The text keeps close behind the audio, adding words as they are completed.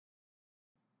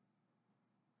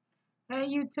Hey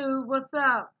YouTube, what's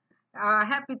up?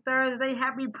 Happy Thursday,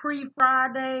 happy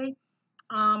pre-Friday.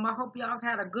 I hope y'all have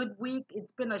had a good week.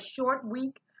 It's been a short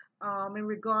week in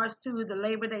regards to the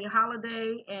Labor Day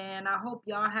holiday, and I hope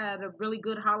y'all had a really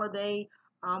good holiday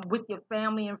with your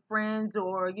family and friends,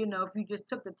 or if you just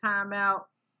took the time out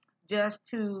just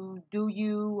to do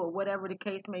you or whatever the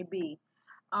case may be.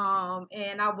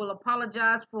 And I will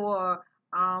apologize for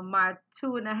my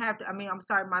 2.5, I'm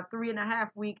sorry, my 3.5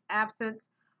 week absence.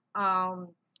 Um,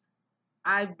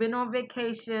 I've been on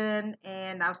vacation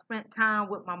and I've spent time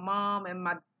with my mom and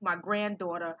my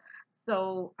granddaughter.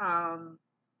 So, and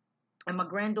my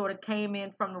granddaughter came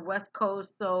in from the West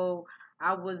Coast, so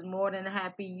I was more than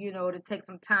happy, to take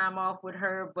some time off with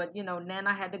her. But, then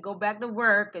I had to go back to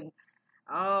work, and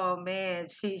oh man,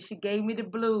 she gave me the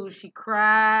blues. She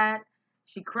cried.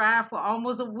 She cried for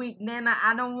almost a week. Nana,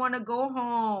 I don't want to go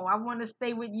home. I want to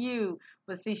stay with you.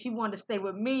 But see, she wanted to stay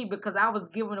with me because I was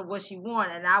giving her what she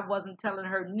wanted, and I wasn't telling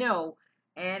her no.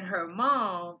 And her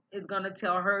mom is gonna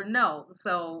tell her no.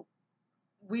 So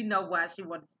we know why she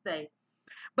wanted to stay.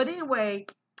 But anyway,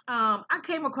 I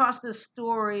came across this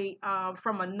story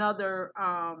from another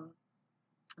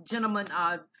gentleman,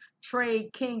 Trey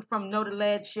King from Know the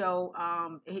Lead Show.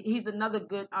 He's another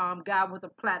good guy with a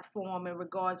platform in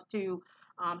regards to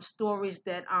stories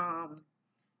that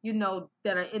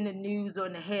that are in the news or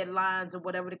in the headlines or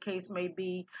whatever the case may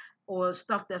be, or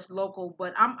stuff that's local.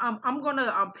 But I'm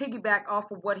gonna piggyback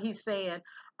off of what he's saying.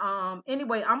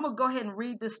 Anyway, I'm gonna go ahead and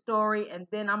read the story, and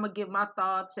then I'm gonna give my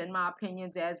thoughts and my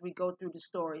opinions as we go through the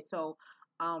story. So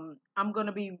I'm going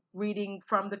to be reading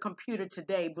from the computer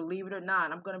today, believe it or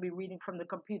not. I'm going to be reading from the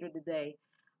computer today.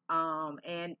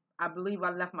 And I believe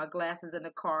I left my glasses in the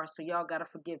car, so y'all got to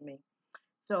forgive me.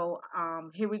 So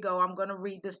here we go. I'm going to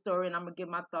read the story and I'm going to give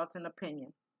my thoughts and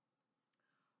opinion.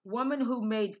 Woman who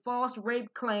made false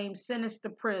rape claims sentenced to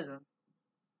prison.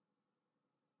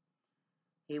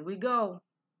 Here we go.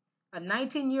 A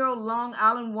 19-year-old Long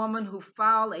Island woman who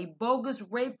filed a bogus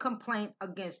rape complaint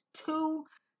against two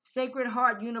Sacred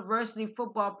Heart University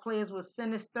football players was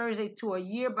sentenced Thursday to a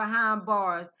year behind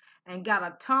bars and got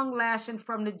a tongue lashing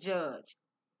from the judge.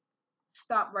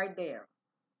 Stop right there.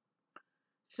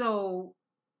 So,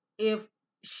 if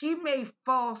she made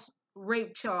false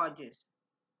rape charges,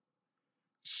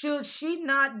 should she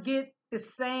not get the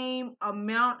same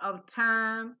amount of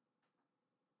time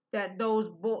that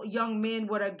those young men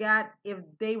would have got if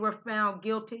they were found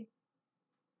guilty?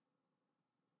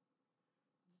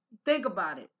 Think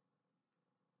about it.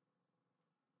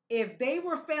 If they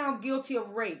were found guilty of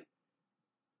rape,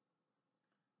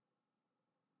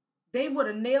 they would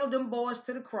have nailed them boys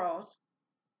to the cross,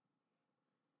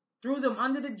 threw them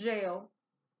under the jail,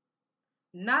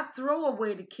 not throw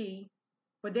away the key,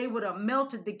 but they would have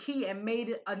melted the key and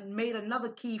made another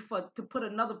key to put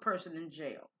another person in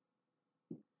jail.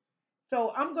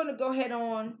 So I'm gonna go ahead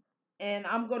on and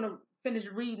I'm gonna finish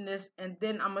reading this, and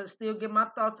then I'm gonna still give my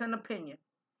thoughts and opinion.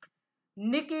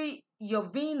 Nikki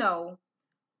Jovino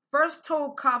first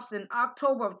told cops in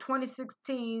October of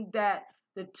 2016 that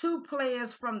the two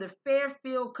players from the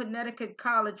Fairfield, Connecticut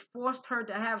college forced her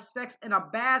to have sex in a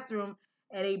bathroom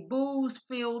at a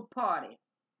booze-filled party.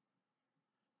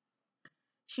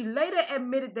 She later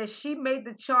admitted that she made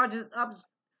the charges up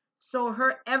so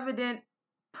her evident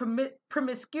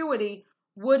promiscuity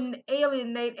wouldn't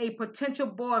alienate a potential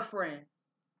boyfriend.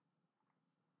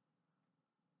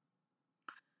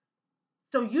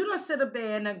 So you done sit up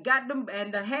there and got them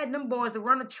and had them boys to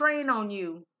run a train on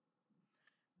you.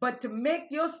 But to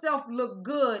make yourself look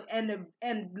good and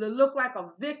look like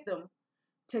a victim,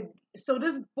 so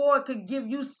this boy could give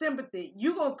you sympathy,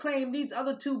 you gonna claim these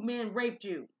other two men raped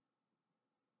you.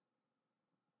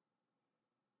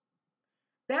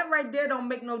 That right there don't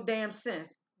make no damn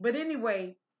sense. But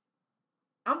anyway,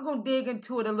 I'm gonna dig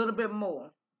into it a little bit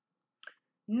more.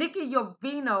 Nikki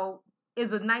Jovino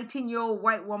is a 19-year-old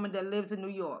white woman that lives in New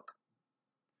York.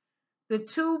 The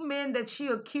two men that she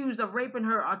accused of raping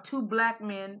her are two black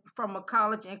men from a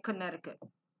college in Connecticut.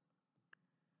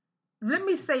 Let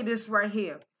me say this right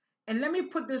here. And let me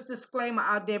put this disclaimer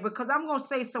out there because I'm going to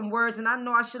say some words, and I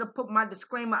know I should have put my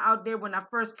disclaimer out there when I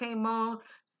first came on.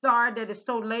 Sorry that it's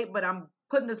so late, but I'm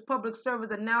putting this public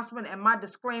service announcement and my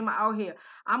disclaimer out here.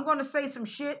 I'm going to say some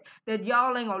shit that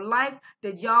y'all ain't going to like,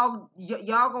 that y'all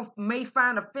may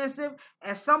find offensive.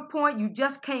 At some point, you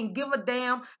just can't give a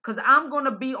damn because I'm going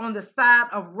to be on the side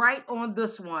of right on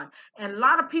this one. And a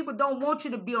lot of people don't want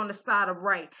you to be on the side of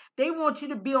right. They want you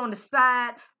to be on the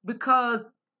side because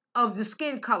of the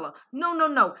skin color. No, no,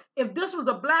 no. If this was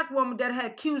a black woman that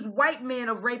had accused white men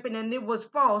of raping and it was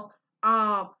false,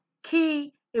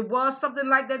 Key It was something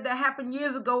like that that happened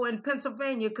years ago in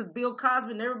Pennsylvania because Bill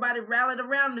Cosby and everybody rallied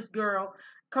around this girl.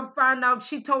 Come find out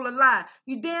she told a lie.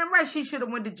 You damn right she should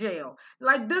have went to jail.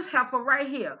 Like this heifer right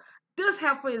here. This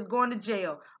heifer is going to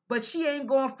jail, but she ain't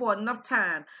going for enough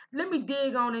time. Let me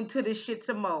dig on into this shit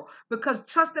some more because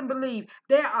trust and believe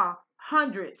there are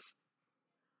hundreds,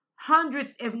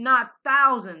 if not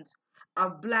thousands,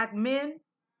 of black men,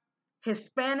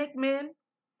 Hispanic men,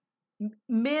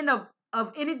 men of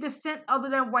any descent other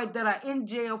than white that are in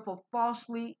jail for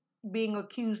falsely being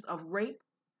accused of rape,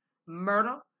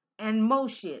 murder, and more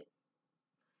shit.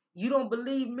 You don't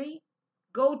believe me?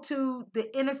 Go to the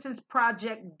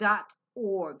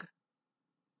innocenceproject.org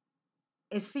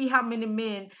and see how many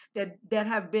men that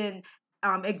have been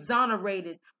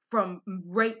exonerated from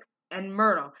rape and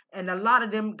murder. And a lot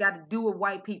of them got to do with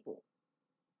white people.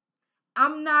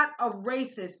 I'm not a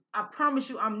racist. I promise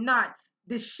you I'm not.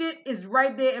 The shit is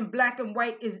right there in black and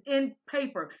white. It's in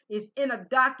paper. It's in a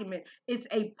document. It's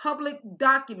a public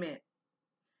document.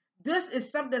 This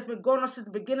is something that's been going on since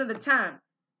the beginning of the time.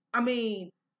 I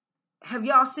mean, have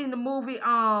y'all seen the movie?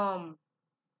 God,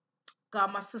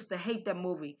 my sister hate that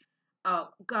movie.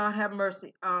 God have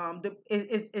mercy.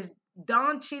 It's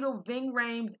Don Cheadle, Ving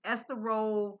Rhames, Esther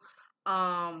Roll.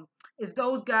 It's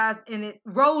those guys in it.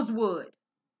 Rosewood.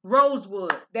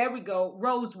 Rosewood. There we go.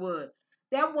 Rosewood.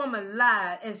 That woman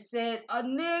lied and said a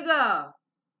nigga.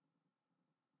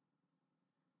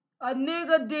 A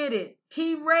nigga did it.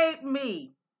 He raped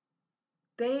me.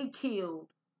 They killed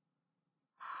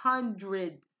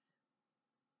hundreds,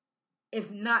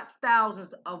 if not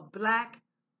thousands, of black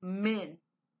men,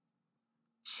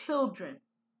 children,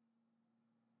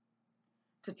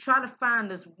 to try to find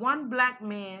this one black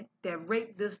man that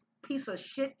raped this piece of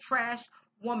shit trash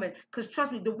woman. Because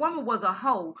trust me, the woman was a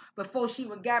hoe before she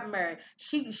even got married.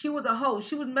 She was a hoe.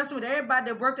 She was messing with everybody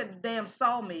that worked at the damn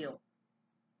sawmill.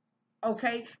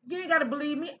 Okay? You ain't got to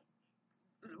believe me.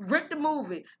 Rent the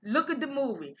movie. Look at the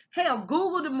movie. Hell,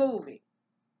 Google the movie.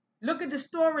 Look at the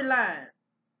storyline.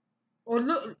 Or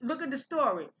look at the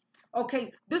story.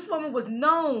 Okay, this woman was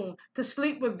known to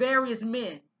sleep with various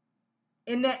men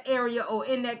in that area or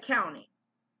in that county.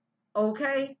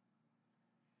 Okay?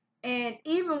 And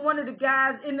even one of the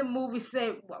guys in the movie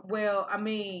said, well, I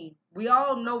mean, we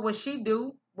all know what she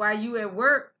do while you at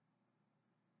work.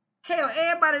 Hell,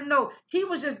 everybody know he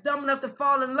was just dumb enough to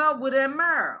fall in love with her and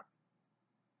marry her.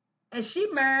 And she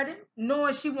married him,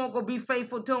 knowing she won't go be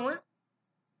faithful to him.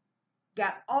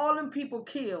 Got all them people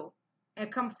killed,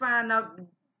 and come find out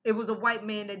it was a white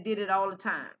man that did it all the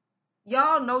time.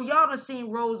 Y'all know, y'all done seen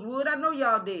Rosewood. I know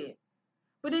y'all did.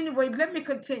 But anyway, let me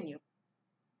continue.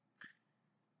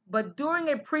 But during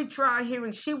a pretrial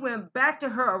hearing, she went back to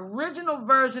her original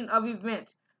version of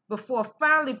events before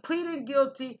finally pleading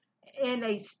guilty in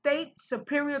a state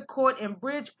superior court in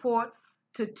Bridgeport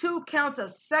to 2 counts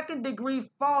of second-degree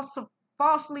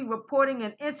falsely reporting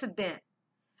an incident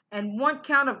and 1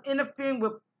 count of interfering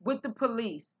with the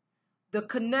police. The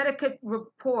Connecticut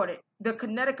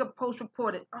Post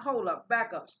reported, hold up,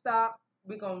 back up, stop.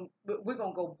 We're gonna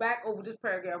go back over this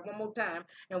paragraph one more time,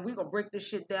 and we're gonna break this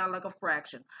shit down like a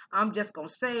fraction. I'm just gonna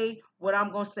say what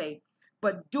I'm gonna say.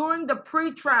 But during the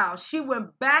pre-trial, she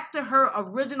went back to her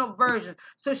original version.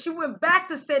 So she went back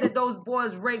to say that those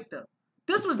boys raped her.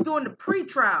 This was during the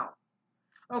pre-trial.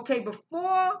 Okay,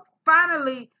 before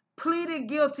finally pleading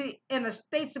guilty in a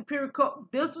state superior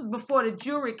court. This was before the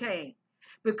jury came.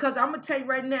 Because I'm going to tell you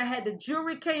right now, had the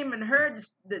jury came and heard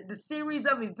the series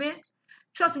of events,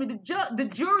 trust me, the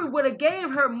jury would have gave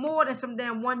her more than some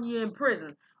damn 1 year in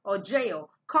prison or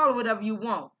jail. Call it whatever you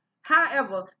want.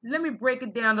 However, let me break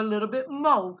it down a little bit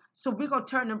more. So we're going to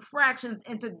turn them fractions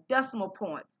into decimal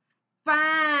points.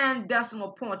 Fine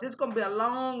decimal points. It's going to be a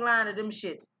long line of them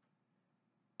shits.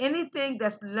 Anything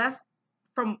that's less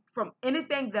from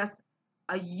anything that's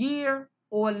a year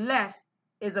or less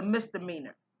is a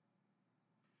misdemeanor.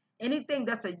 Anything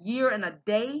that's a year and a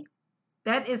day,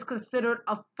 that is considered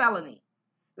a felony.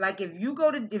 Like if you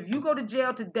go to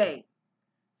jail today,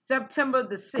 September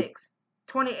the 6th,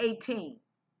 2018,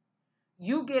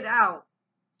 you get out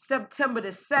September the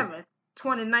 7th,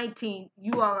 2019,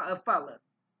 you are a felon.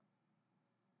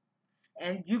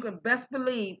 And you can best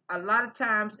believe a lot of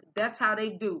times that's how they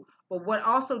do. But what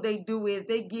also they do is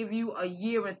they give you a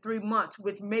year and 3 months,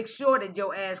 which makes sure that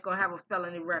your ass gonna have a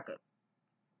felony record.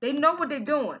 They know what they're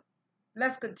doing.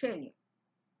 Let's continue.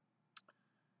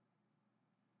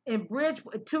 In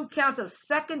Bridgeport, 2 counts of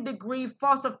second-degree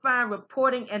falsifying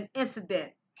reporting an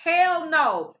incident. Hell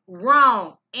no.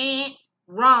 Wrong.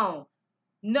 Wrong.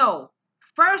 No.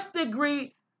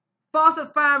 First-degree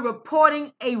falsifying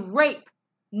reporting a rape,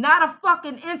 not a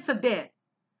fucking incident.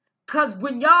 Cause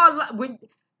when y'all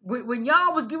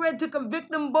was getting ready to convict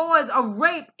them boys of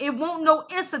rape, it won't no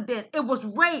incident. It was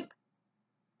rape.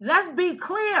 Let's be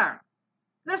clear.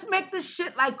 Let's make this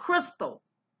shit like crystal.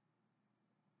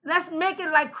 Let's make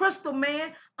it like crystal,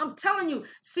 man. I'm telling you.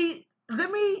 See,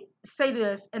 let me say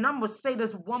this, and I'm gonna say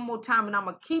this one more time, and I'm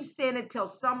gonna keep saying it till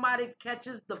somebody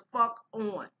catches the fuck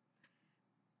on.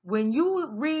 When you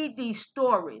read these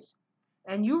stories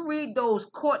and you read those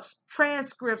court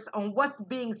transcripts on what's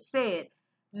being said,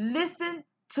 listen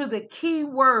to the key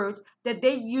words that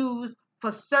they use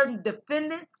for certain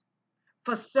defendants,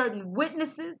 for certain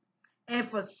witnesses, and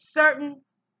for certain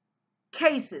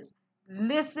cases.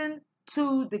 Listen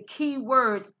to the key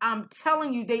words. I'm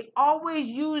telling you, they always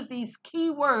use these key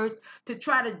words to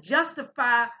try to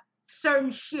justify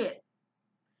certain shit.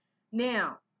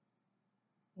 Now,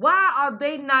 why are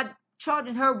they not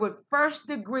charging her with first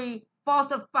degree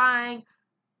falsifying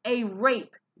a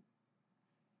rape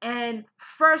and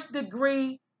first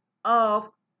degree of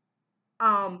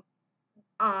um,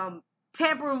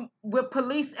 tampering with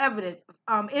police evidence,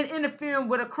 interfering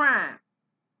with a crime?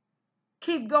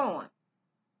 Keep going.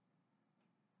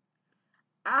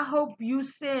 I hope you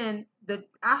spend the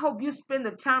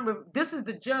time. This is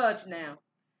the judge now.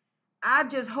 I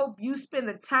just hope you spend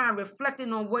the time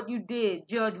reflecting on what you did.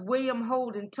 Judge William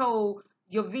Holden told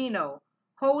Jovino.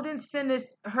 Holden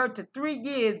sentenced her to 3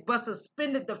 years, but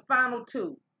suspended the final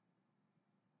 2.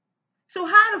 So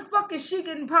how the fuck is she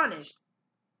getting punished?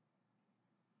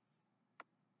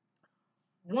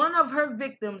 One of her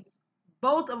victims,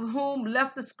 both of whom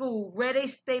left the school, read a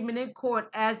statement in court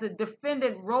as the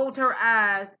defendant rolled her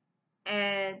eyes,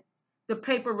 and the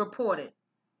paper reported.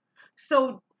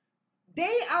 So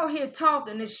they out here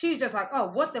talking, and she's just like, oh,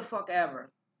 what the fuck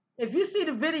ever. If you see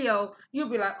the video, you'll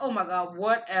be like, oh my God,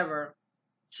 whatever.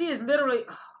 She is literally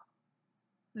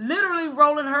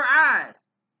rolling her eyes.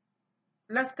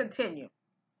 Let's continue.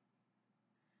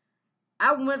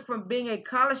 I went from being a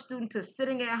college student to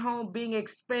sitting at home being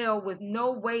expelled with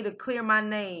no way to clear my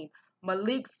name,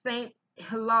 Malik St.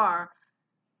 Hilar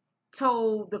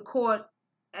told the court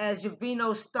as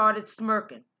Jovino started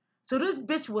smirking. So this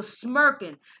bitch was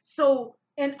smirking. So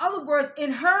in other words,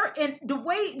 in the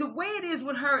way it is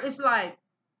with her, it's like,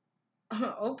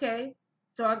 okay,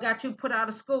 so I got you put out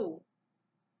of school.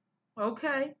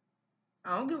 Okay,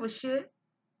 I don't give a shit.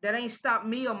 That ain't stopped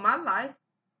me or my life.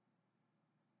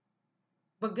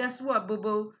 But guess what,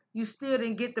 boo-boo? You still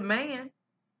didn't get the man.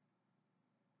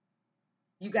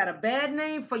 You got a bad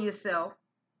name for yourself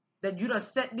that you done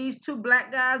set these 2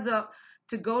 black guys up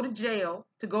to go to jail,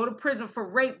 to go to prison for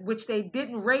rape, which they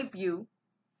didn't rape you,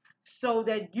 so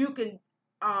that you can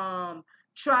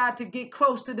try to get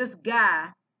close to this guy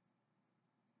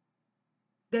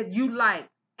that you like.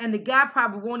 And the guy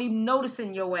probably won't even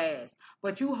noticing your ass.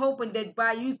 But you hoping that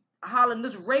by you hollering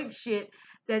this rape shit,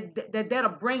 that'll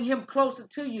bring him closer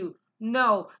to you.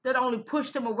 No, that only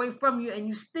pushed him away from you, and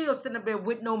you still sitting up there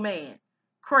with no man.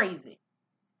 Crazy.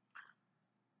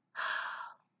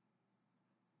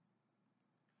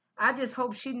 I just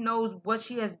hope she knows what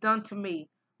she has done to me.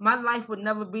 My life would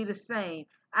never be the same.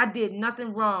 I did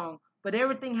nothing wrong, but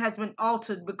everything has been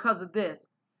altered because of this.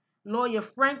 Lawyer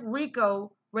Frank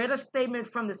Rico read a statement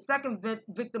from the second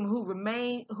victim who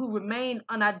remained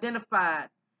unidentified.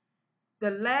 The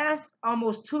last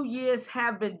almost 2 years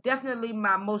have been definitely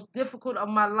my most difficult of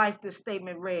my life, the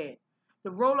statement read.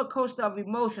 The roller coaster of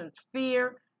emotions,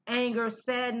 fear, anger,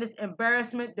 sadness,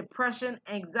 embarrassment, depression,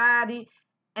 anxiety,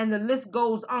 and the list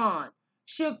goes on.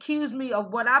 She accused me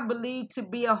of what I believe to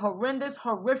be a horrendous,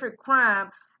 horrific crime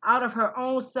out of her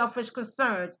own selfish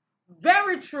concerns.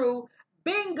 Very true.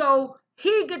 Bingo.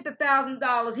 He get the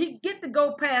 $1,000. He get to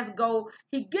go past go.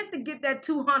 He get to get that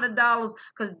 $200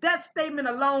 because that statement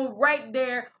alone right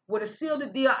there would have sealed the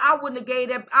deal. I wouldn't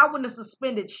have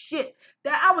suspended shit.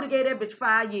 That I would have gave that bitch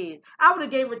 5 years. I would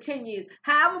have gave her 10 years.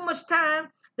 However much time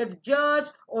that the judge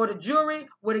or the jury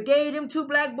would have gave them 2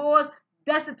 black boys,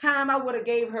 that's the time I would have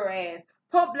gave her ass.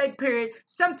 Point blank period.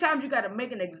 Sometimes you got to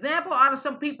make an example out of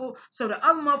some people so the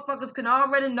other motherfuckers can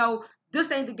already know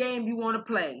this ain't the game you want to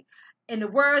play. In the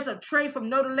words of Trey from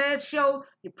Know the Last Show,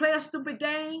 you play a stupid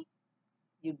game,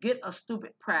 you get a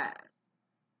stupid prize.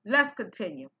 Let's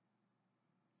continue.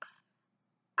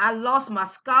 I lost my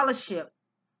scholarship,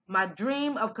 my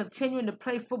dream of continuing to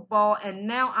play football, and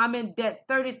now I'm in debt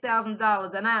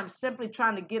 $30,000, and I am simply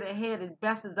trying to get ahead as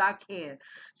best as I can.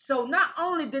 So not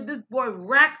only did this boy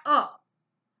rack up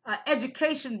an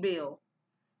education bill,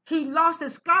 he lost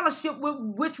his scholarship,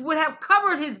 which would have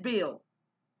covered his bill.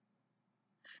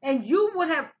 And you would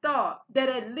have thought that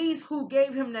at least who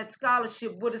gave him that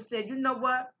scholarship would have said, you know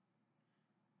what?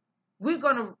 We're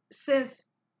going to, since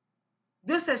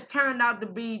this has turned out to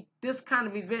be this kind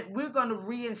of event. We're going to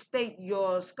reinstate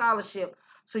your scholarship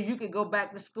so you can go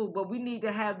back to school. But we need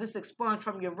to have this expunged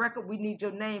from your record. We need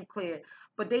your name cleared.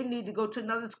 But they need to go to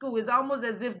another school. It's almost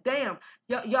as if, damn,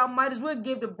 y'all might as well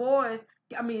give the boys,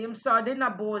 I mean, I'm sorry, they're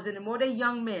not boys anymore. They're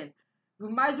young men. We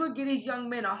might as well give these young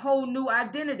men a whole new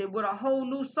identity with a whole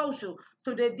new social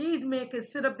so that these men can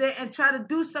sit up there and try to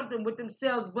do something with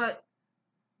themselves. But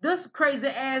this crazy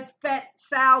ass fat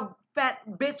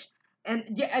bitch, and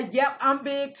yeah, yep, I'm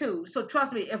big too. So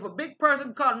trust me, if a big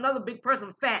person called another big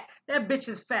person fat, that bitch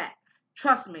is fat.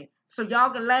 Trust me. So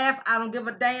y'all can laugh. I don't give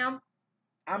a damn.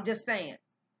 I'm just saying.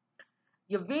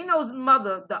 Yavino's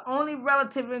mother, the only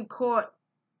relative in court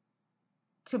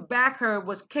to back her,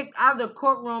 was kicked out of the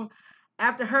courtroom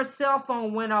after her cell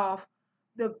phone went off.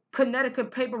 The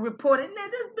Connecticut paper reported, now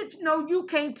this bitch know you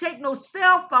can't take no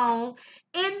cell phone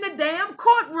in the damn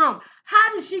courtroom.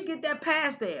 How did she get that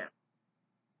pass there?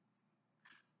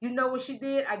 You know what she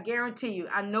did? I guarantee you.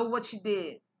 I know what she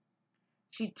did.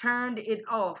 She turned it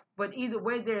off. But either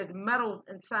way, there's metals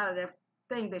inside of that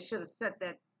thing that should have set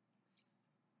that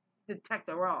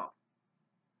detector off.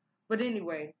 But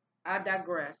anyway, I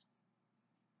digress.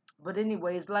 But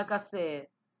anyways, like I said,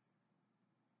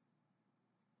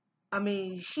 I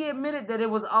mean, she admitted that it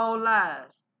was all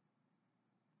lies.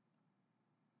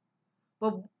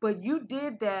 But you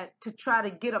did that to try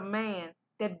to get a man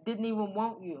that didn't even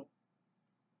want you.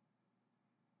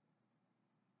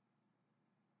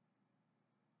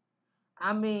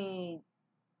 I mean,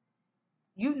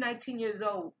 you 19 years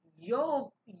old.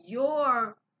 Your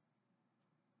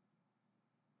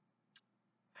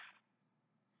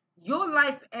your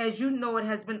life as you know it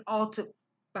has been altered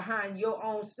behind your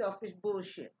own selfish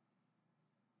bullshit.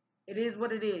 It is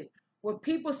what it is. When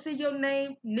people see your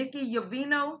name, Nikki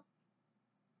Yavino,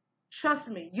 trust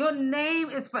me, your name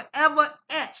is forever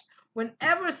etched.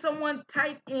 Whenever someone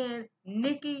type in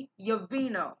Nikki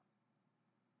Yavino,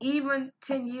 even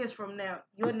 10 years from now,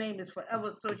 your name is forever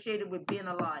associated with being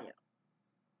a liar.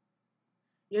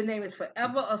 Your name is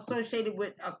forever associated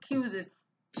with accusing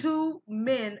two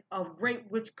men of rape,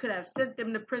 which could have sent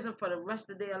them to prison for the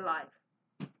rest of their life.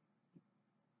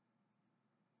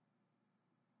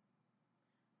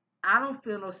 I don't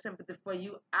feel no sympathy for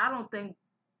you. I don't think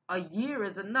a year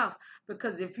is enough,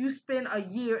 because if you spend a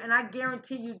year, and I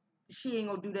guarantee you she ain't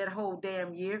gonna do that whole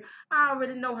damn year. I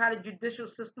already know how the judicial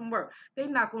system works. They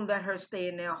not gonna let her stay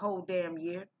in there a whole damn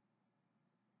year.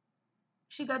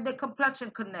 She got that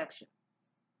complexion connection.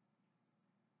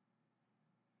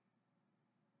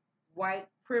 White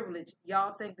privilege.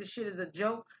 Y'all think this shit is a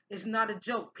joke? It's not a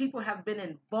joke. People have been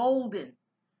emboldened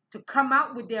to come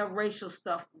out with their racial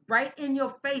stuff right in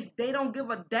your face. They don't give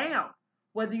a damn.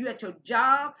 Whether you at your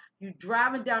job, you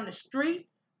driving down the street,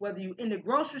 whether you in the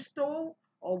grocery store,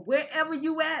 or wherever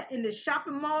you at, in the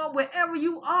shopping mall, wherever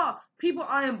you are, people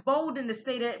are emboldened to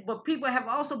say that, but people have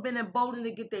also been emboldened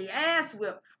to get their ass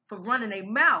whipped for running their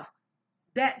mouth.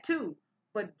 That too.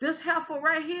 But this heifer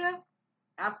right here,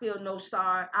 I feel no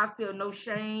sorry. I feel no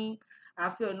shame.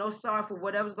 I feel no sorry for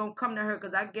whatever's gonna come to her,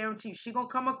 because I guarantee you she gonna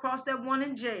come across that one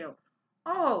in jail.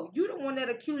 Oh, you the one that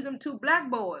accused them two black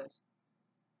boys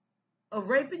of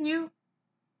raping you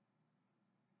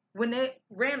when they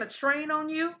ran a train on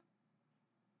you,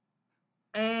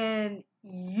 and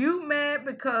you mad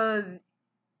because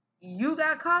you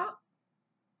got caught?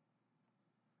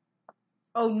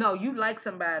 Oh no, you like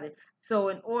somebody. So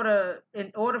in order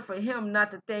for him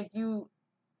not to think you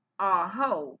are a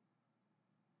hoe,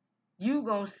 you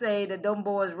gonna say that them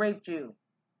boys raped you.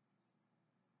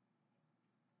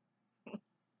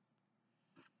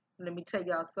 Let me tell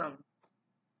y'all something.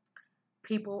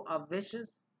 People are vicious.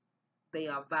 They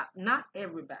are not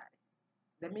everybody.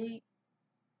 Let me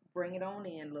bring it on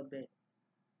in a little bit.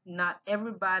 Not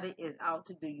everybody is out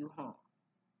to do you harm.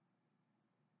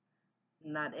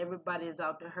 Not everybody is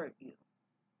out to hurt you.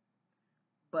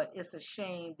 But it's a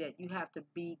shame that you have to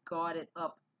be guarded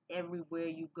up everywhere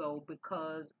you go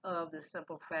because of the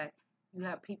simple fact you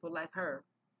have people like her.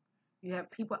 You have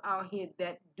people out here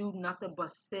that do nothing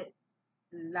but sit,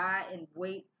 lie, and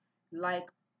wait like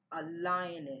a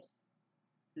lioness.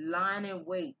 Lying in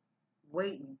wait,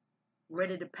 waiting,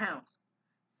 ready to pounce,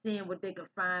 seeing what they can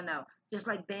find out. Just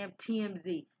like damn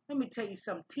TMZ. Let me tell you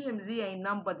something. TMZ ain't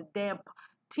nothing but the damn.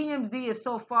 TMZ is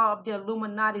so far up the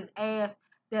Illuminati's ass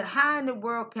that how in the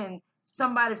world can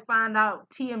somebody find out,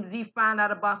 TMZ find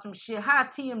out about some shit? How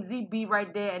TMZ be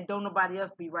right there and don't nobody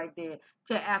else be right there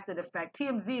till after the fact?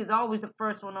 TMZ is always the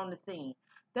first one on the scene.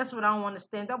 That's what I don't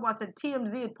understand. That's why I said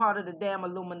TMZ is part of the damn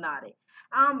Illuminati.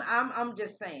 I'm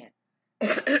just saying.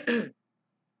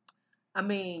 I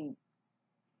mean,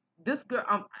 This girl,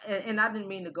 and I didn't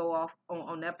mean to go off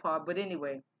on that part, but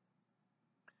anyway,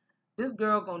 this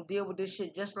girl gonna deal with this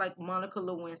shit just like Monica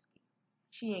Lewinsky.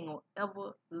 She ain't gonna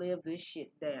ever live this shit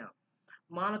down.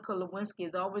 Monica Lewinsky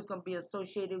is always gonna be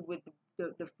associated with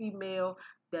the female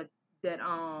that that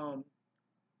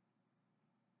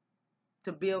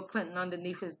to Bill Clinton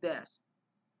underneath his desk.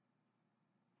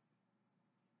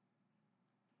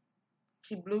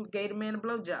 She gave the man a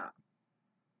blowjob.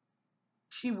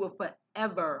 She will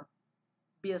forever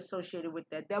be associated with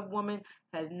that. That woman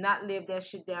has not lived that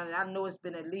shit down, and I know it's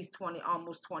been at least 20,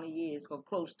 almost 20 years, or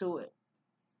close to it.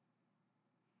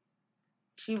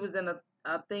 She was in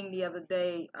a thing the other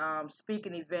day,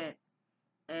 speaking event,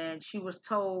 and she was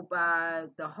told by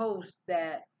the host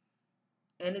that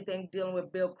anything dealing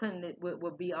with Bill Clinton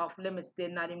would be off limits. They're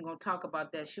not even going to talk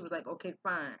about that. She was like, okay,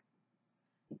 fine.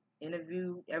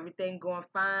 Interview, everything going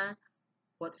fine.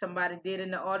 What somebody did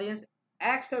in the audience,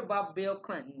 asked her about Bill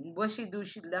Clinton. What she do?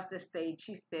 She left the stage.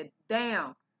 She said,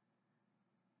 damn,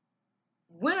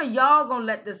 when are y'all going to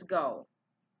let this go?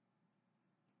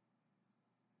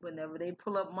 Whenever they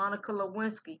pull up Monica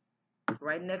Lewinsky,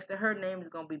 right next to her name is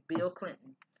going to be Bill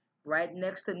Clinton. Right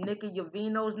next to Nikki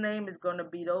Yavino's name is going to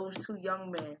be those two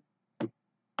young men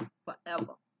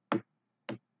forever.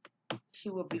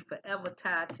 She will be forever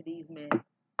tied to these men.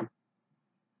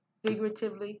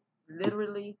 Figuratively,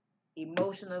 literally,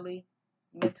 emotionally,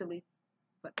 mentally,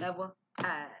 forever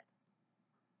tied.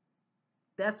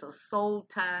 That's a soul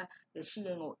tie that she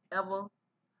ain't gonna ever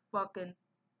fucking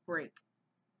break.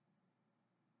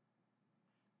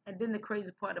 And then the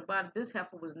crazy part about it, this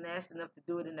heifer was nasty enough to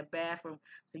do it in the bathroom.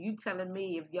 So you telling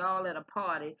me if y'all at a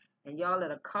party and y'all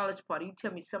at a college party, you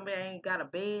tell me somebody ain't got a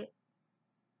bed?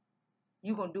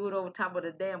 You gonna do it over top of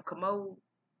the damn commode?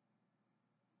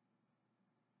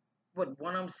 What,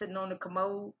 one of them sitting on the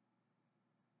commode?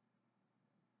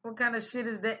 What kind of shit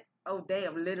is that? Oh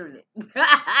damn, literally.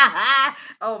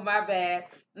 Oh my bad.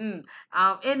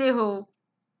 Anywho,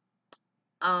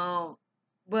 um,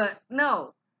 but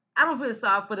no, I don't feel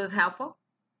sorry for this heifer.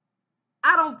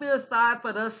 I don't feel sorry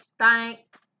for this stank.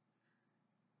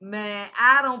 Man,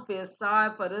 I don't feel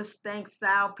sorry for this stank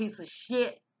sour piece of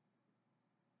shit.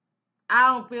 I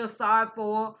don't feel sorry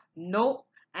for her. Nope.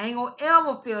 I ain't gonna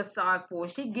ever feel sorry for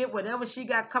her. She get whatever she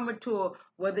got coming to her,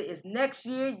 whether it's next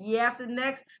year, year after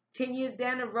next, 10 years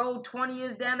down the road, 20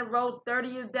 years down the road, 30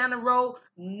 years down the road.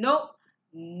 Nope.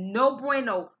 No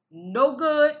bueno. No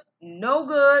good. No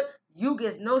good. You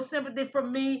get no sympathy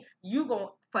from me.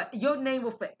 Your name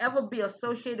will forever be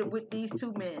associated with these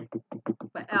two men.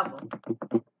 Forever.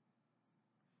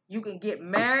 You can get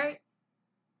married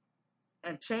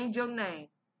and change your name.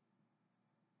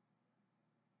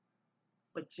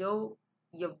 But Joe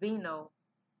Yavino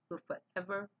will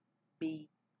forever be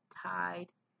tied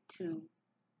to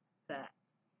that.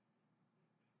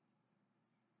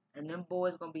 And them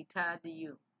boys gonna be tied to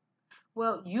you.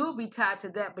 Well, you'll be tied to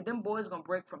that, but them boys gonna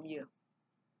break from you.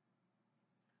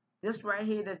 This right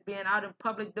here that's being out in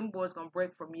public, them boys gonna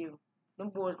break from you. Them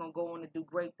boys gonna go on and do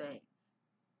great things.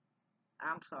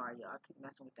 I'm sorry, y'all. I keep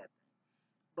messing with that thing.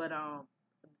 But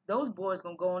those boys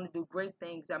gonna go on and do great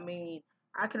things. I mean,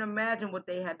 I can imagine what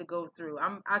they had to go through.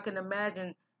 I can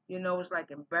imagine, it's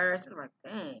like embarrassing. Like,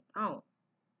 dang, oh,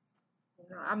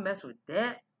 I mess with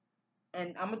that.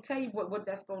 And I'm gonna tell you what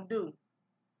that's gonna do.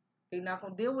 They're not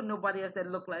gonna deal with nobody else that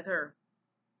look like her.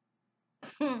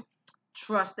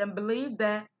 Trust and believe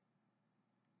that.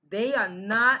 They are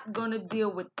not gonna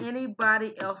deal with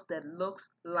anybody else that looks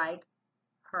like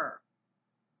her.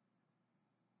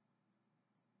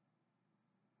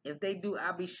 If they do,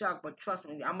 I'll be shocked. But trust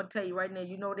me, I'm gonna tell you right now.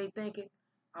 You know what they thinking?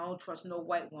 I don't trust no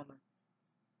white woman.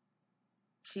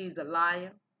 She's a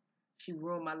liar. She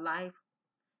ruined my life.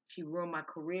 She ruined my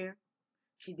career.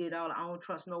 She did all. I don't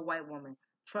trust no white woman.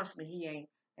 Trust me, he ain't.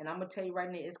 And I'm gonna tell you right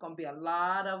now, it's gonna be a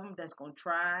lot of them that's gonna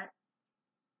try it.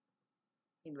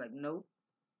 He be like, nope,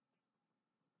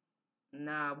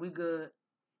 nah, we good.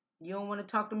 You don't want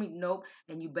to talk to me? Nope.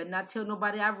 And you better not tell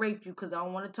nobody I raped you because I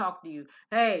don't want to talk to you.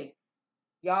 Hey,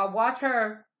 y'all watch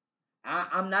her.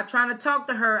 I'm not trying to talk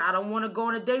to her. I don't want to go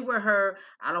on a date with her.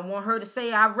 I don't want her to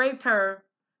say I raped her.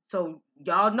 So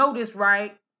y'all know this,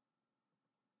 right?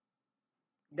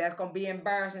 That's gonna be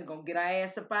embarrassing. Gonna get our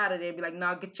ass up out of there. Be like,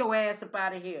 nah, get your ass up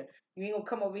out of here. You ain't gonna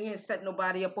come over here and set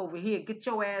nobody up over here. Get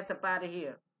your ass up out of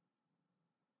here.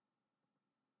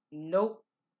 Nope.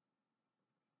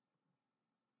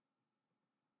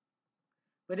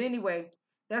 But anyway,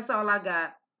 that's all I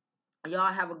got.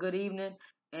 Y'all have a good evening,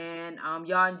 and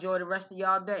y'all enjoy the rest of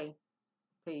y'all day.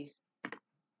 Peace.